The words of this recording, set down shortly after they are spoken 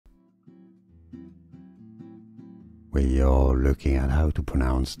We are looking at how to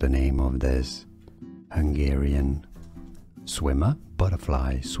pronounce the name of this Hungarian swimmer,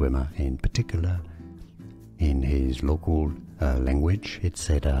 butterfly swimmer in particular. In his local language, it's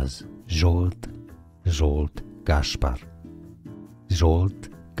said as Zsolt Gaspar. Zsolt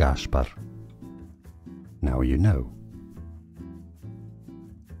Gaspar. Now you know.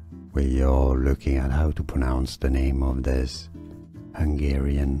 We are looking at how to pronounce the name of this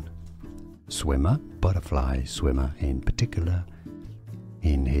Hungarian swimmer, butterfly swimmer in particular.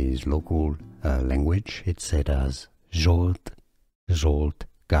 In his local language, it's said as Zsolt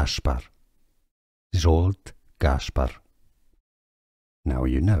Gaspar. Zsolt Gaspar. Now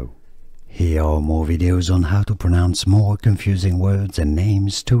you know. Here are more videos on how to pronounce more confusing words and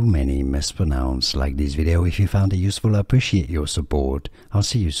names too many mispronounced. Like this video if you found it useful. I appreciate your support. I'll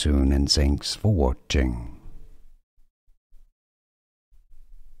see you soon and thanks for watching.